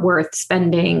 it's not worth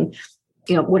spending,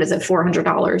 what is it,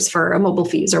 $400 for a mobile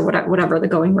fees or whatever the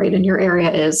going rate in your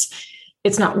area is.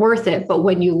 It's not worth it. But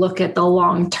when you look at the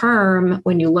long term,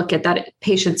 when you look at that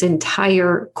patient's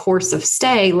entire course of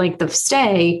stay, length of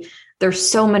stay, there's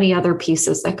so many other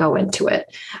pieces that go into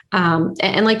it.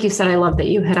 And like you said, I love that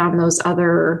you hit on those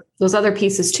other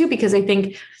pieces too, because I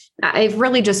think I've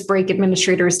really just break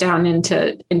administrators down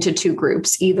into 2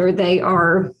 groups. Either they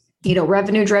are,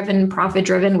 revenue driven, profit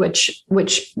driven, which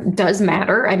does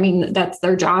matter. I mean, that's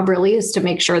their job really, is to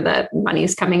make sure that money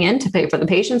is coming in to pay for the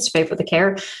patients, to pay for the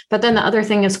care. But then the other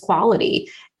thing is quality.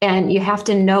 And you have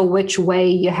to know which way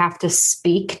you have to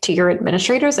speak to your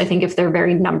administrators. I think if they're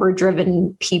very number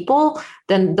driven people,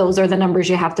 then those are the numbers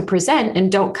you have to present,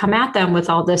 and don't come at them with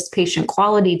all this patient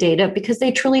quality data, because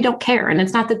they truly don't care. And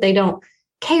it's not that they don't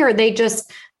care.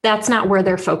 That's not where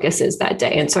their focus is that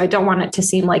day. And so I don't want it to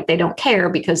seem like they don't care,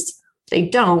 because they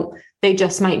don't. They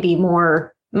just might be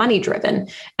more money driven.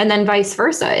 And then vice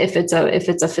versa. If it's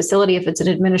a facility, if it's an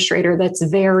administrator that's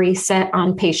very set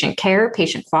on patient care,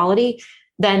 patient quality,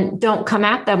 then don't come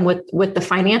at them with the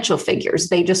financial figures.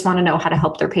 They just want to know how to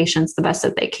help their patients the best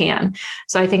that they can.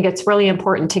 So I think it's really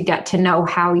important to get to know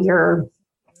how your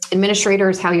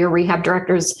administrators, how your rehab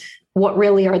directors, what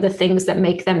really are the things that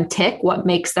make them tick, what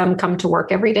makes them come to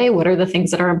work every day, what are the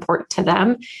things that are important to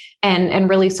them, and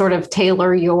really sort of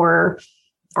tailor your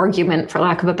argument, for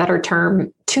lack of a better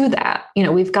term, to that.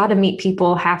 We've got to meet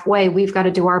people halfway. We've got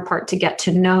to do our part to get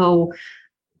to know,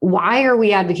 why are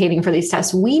we advocating for these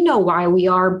tests? We know why we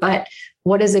are, but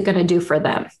what is it going to do for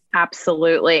them?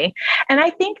 Absolutely. And I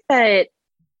think that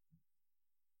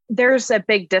there's a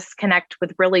big disconnect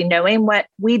with really knowing what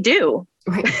we do.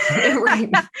 Right.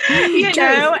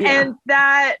 Yeah. And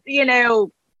that,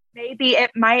 maybe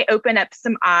it might open up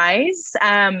some eyes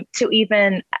to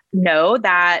even know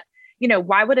that,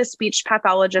 why would a speech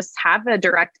pathologist have a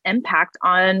direct impact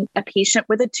on a patient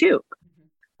with a tube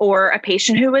or a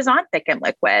patient who is on thickened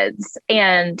liquids?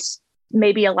 And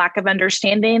maybe a lack of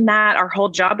understanding that our whole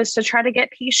job is to try to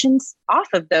get patients off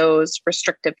of those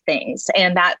restrictive things.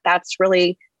 And that's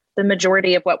really the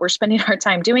majority of what we're spending our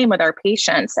time doing with our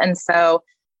patients. And so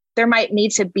there might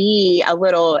need to be a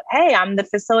little, hey, I'm the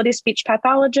facility speech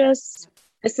pathologist.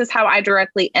 This is how I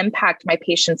directly impact my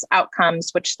patients'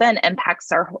 outcomes, which then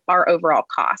impacts our overall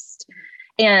cost.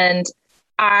 And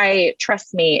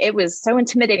trust me, it was so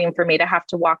intimidating for me to have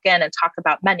to walk in and talk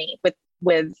about money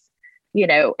with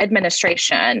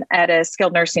administration at a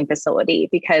skilled nursing facility,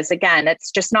 because again,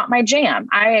 it's just not my jam.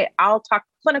 I'll talk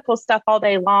clinical stuff all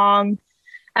day long.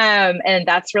 And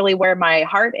that's really where my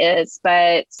heart is.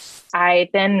 But I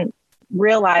then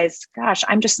realized, gosh,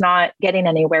 I'm just not getting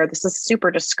anywhere. This is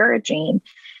super discouraging.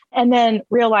 And then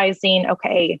realizing,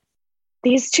 okay,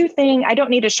 these two things, I don't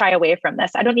need to shy away from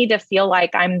this. I don't need to feel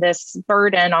like I'm this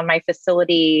burden on my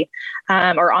facility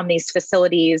or on these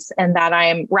facilities, and that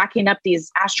I'm racking up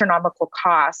these astronomical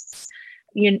costs.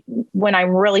 When I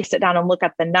really sit down and look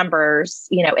at the numbers,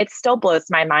 it still blows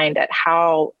my mind at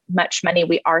how much money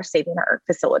we are saving our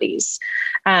facilities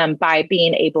by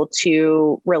being able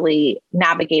to really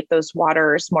navigate those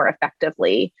waters more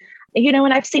effectively.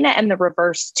 And I've seen it in the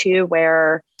reverse too,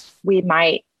 where we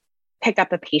might pick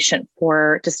up a patient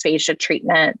for dysphagia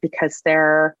treatment because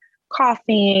they're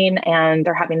coughing and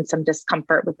they're having some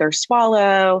discomfort with their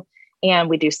swallow, and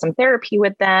we do some therapy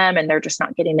with them and they're just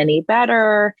not getting any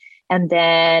better. And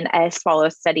then a swallow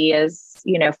study is,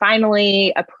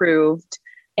 finally approved,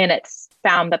 and it's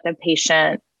found that the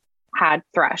patient had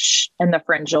thrush in the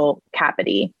pharyngeal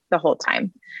cavity the whole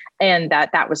time, and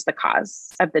that was the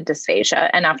cause of the dysphagia.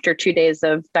 And after 2 days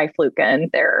of diflucan,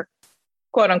 they're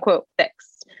quote unquote fixed.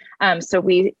 So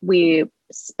we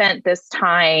spent this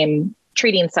time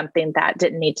treating something that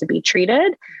didn't need to be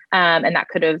treated, and that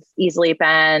could have easily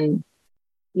been,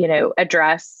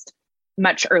 addressed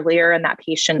much earlier in that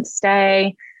patient's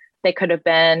stay. They could have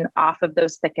been off of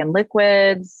those thickened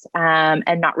liquids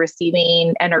and not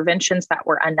receiving interventions that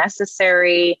were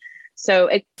unnecessary. So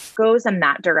it goes in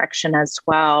that direction as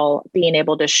well, being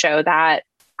able to show that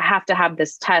I have to have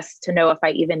this test to know if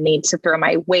I even need to throw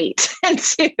my weight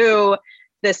into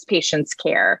this patient's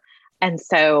care. And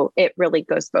so it really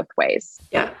goes both ways.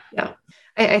 Yeah.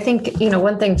 I think,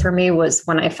 one thing for me was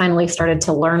when I finally started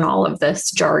to learn all of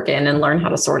this jargon and learn how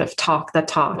to sort of talk the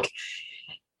talk,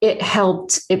 it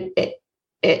helped.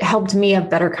 It helped me have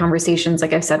better conversations,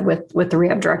 like I said, with the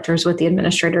rehab directors, with the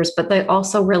administrators, but they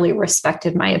also really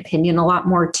respected my opinion a lot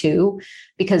more too,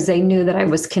 because they knew that I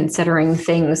was considering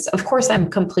things. Of course, I'm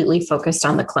completely focused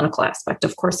on the clinical aspect.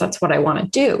 Of course, that's what I want to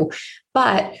do.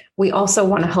 But we also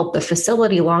want to help the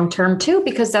facility long-term too,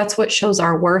 because that's what shows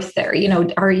our worth there.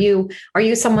 Are you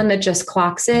someone that just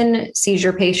clocks in, sees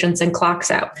your patients and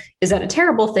clocks out? Is that a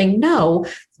terrible thing? No.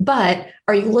 But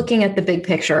are you looking at the big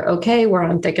picture? Okay, we're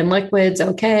on thickened liquids.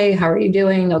 Okay, how are you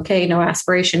doing? Okay, no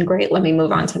aspiration. Great. Let me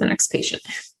move on to the next patient.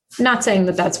 Not saying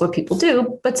that that's what people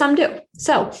do, but some do.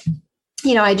 So,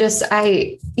 there's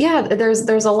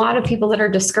a lot of people that are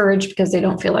discouraged because they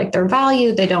don't feel like they're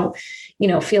valued. They don't,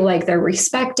 feel like they're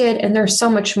respected. And there's so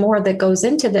much more that goes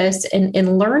into this, and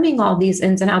in learning all these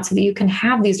ins and outs so that you can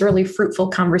have these really fruitful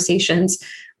conversations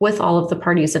with all of the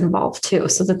parties involved too,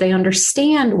 so that they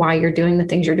understand why you're doing the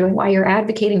things you're doing, why you're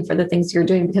advocating for the things you're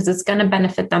doing, because it's going to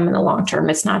benefit them in the long term.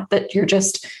 It's not that you're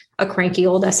just a cranky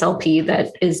old SLP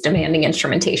that is demanding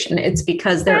instrumentation. It's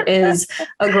because there is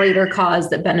a greater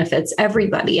cause that benefits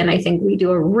everybody. And I think we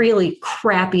do a really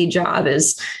crappy job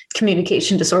as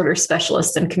communication disorder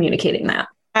specialists in communicating that.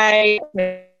 I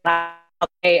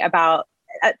about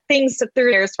things through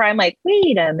years where I'm like,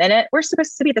 wait a minute, we're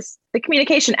supposed to be the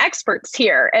communication experts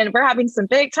here. And we're having some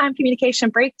big time communication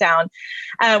breakdown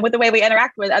with the way we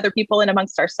interact with other people and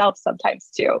amongst ourselves sometimes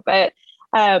too. But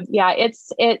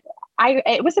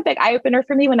it was a big eye opener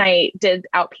for me when I did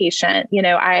outpatient,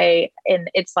 and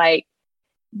it's like,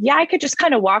 I could just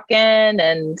kind of walk in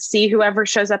and see whoever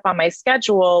shows up on my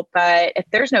schedule. But if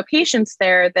there's no patients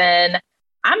there, then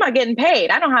I'm not getting paid.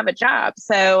 I don't have a job.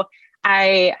 So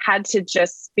I had to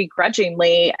just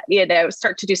begrudgingly,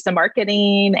 start to do some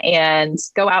marketing and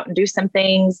go out and do some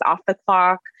things off the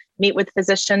clock, meet with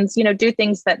physicians, do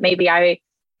things that maybe I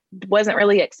wasn't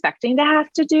really expecting to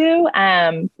have to do.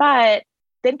 But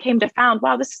then came to found,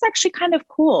 wow, this is actually kind of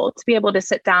cool to be able to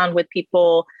sit down with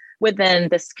people within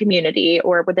this community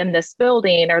or within this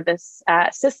building or this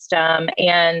system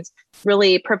and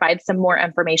really provide some more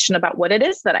information about what it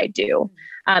is that I do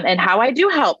and how I do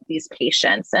help these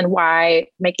patients, and why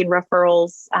making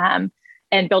referrals and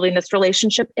building this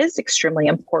relationship is extremely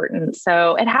important.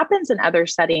 So it happens in other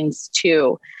settings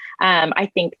too.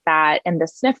 I think that in the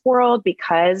SNF world,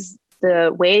 because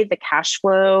the way the cash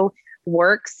flow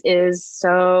works is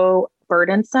so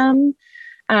burdensome.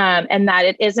 And that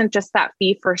it isn't just that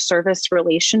fee for service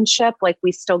relationship like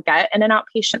we still get in an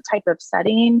outpatient type of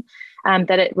setting,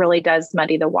 that it really does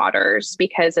muddy the waters,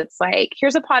 because it's like,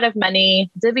 here's a pot of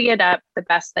money, divvy it up the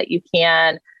best that you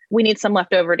can. We need some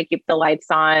left over to keep the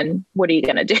lights on. What are you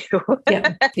going to do?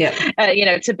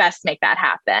 To best make that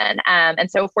happen. And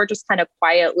so if we're just kind of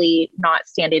quietly not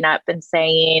standing up and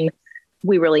saying,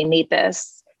 we really need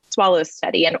this swallow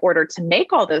study in order to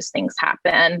make all those things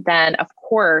happen, then of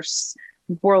course,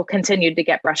 will continue to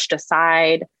get brushed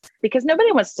aside, because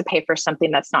nobody wants to pay for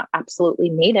something that's not absolutely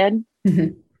needed.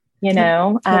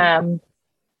 Mm-hmm.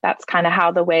 That's kind of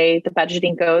how the way the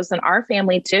budgeting goes in our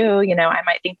family too. I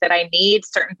might think that I need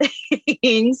certain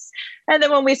things. And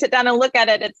then when we sit down and look at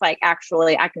it, it's like,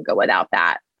 actually, I can go without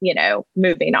that,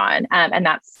 moving on. And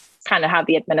that's kind of how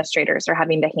the administrators are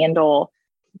having to handle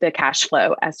the cash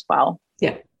flow as well.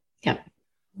 Yeah. Yeah.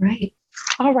 Right.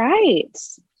 All right.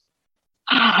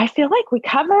 I feel like we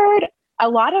covered a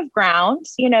lot of ground.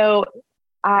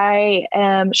 I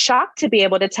am shocked to be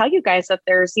able to tell you guys that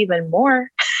there's even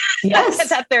more. Yes.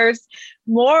 That there's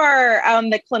more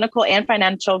the clinical and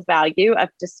financial value of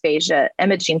dysphagia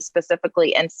imaging,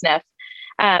 specifically in SNF.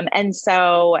 And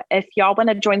so if y'all want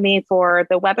to join me for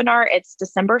the webinar, it's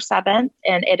December 7th,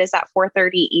 and it is at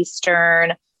 4:30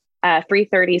 Eastern,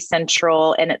 3:30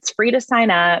 Central, and it's free to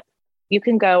sign up. You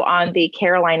can go on the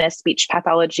Carolina Speech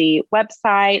Pathology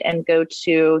website and go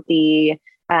to the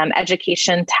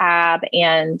education tab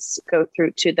and go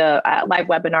through to the live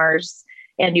webinars,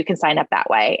 and you can sign up that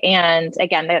way. And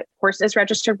again, the course is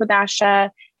registered with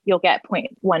ASHA. You'll get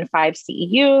 0.15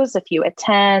 CEUs if you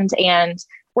attend. And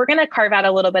we're going to carve out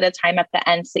a little bit of time at the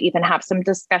end to even have some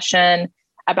discussion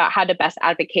about how to best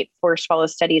advocate for swallow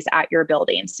studies at your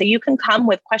building. So you can come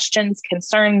with questions,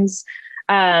 concerns.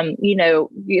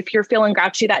 If you're feeling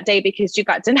grouchy that day because you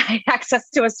got denied access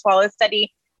to a swallow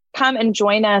study, come and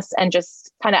join us and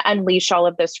just kind of unleash all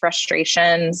of those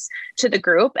frustrations to the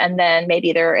group. And then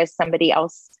maybe there is somebody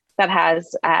else that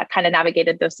has kind of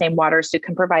navigated those same waters who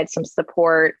can provide some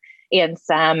support and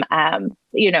some,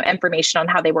 information on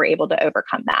how they were able to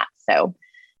overcome that. So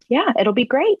yeah, it'll be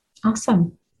great.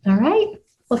 Awesome. All right.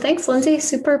 Well, thanks, Lindsay.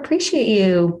 Super appreciate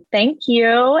you. Thank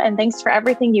you. And thanks for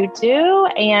everything you do.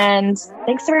 And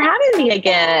thanks for having me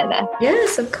again.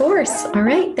 Yes, of course. All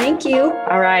right. Thank you.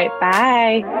 All right.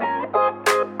 Bye.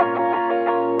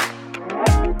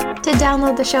 To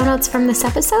download the show notes from this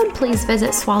episode, please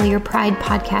visit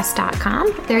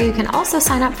swallowyourpridepodcast.com. There you can also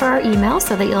sign up for our email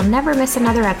so that you'll never miss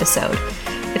another episode.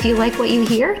 If you like what you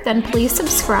hear, then please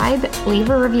subscribe, leave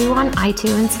a review on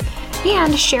iTunes,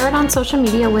 and share it on social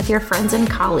media with your friends and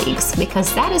colleagues,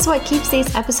 because that is what keeps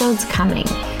these episodes coming.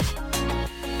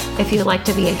 If you'd like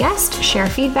to be a guest, share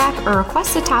feedback, or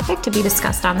request a topic to be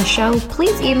discussed on the show,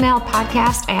 please email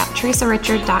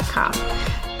podcast@teresarichard.com.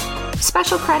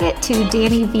 Special credit to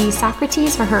Danny V.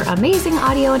 Socrates for her amazing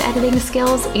audio and editing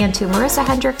skills, and to Marissa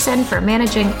Hendrickson for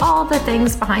managing all the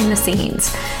things behind the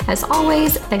scenes. As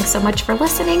always, thanks so much for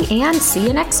listening, and see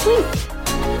you next week.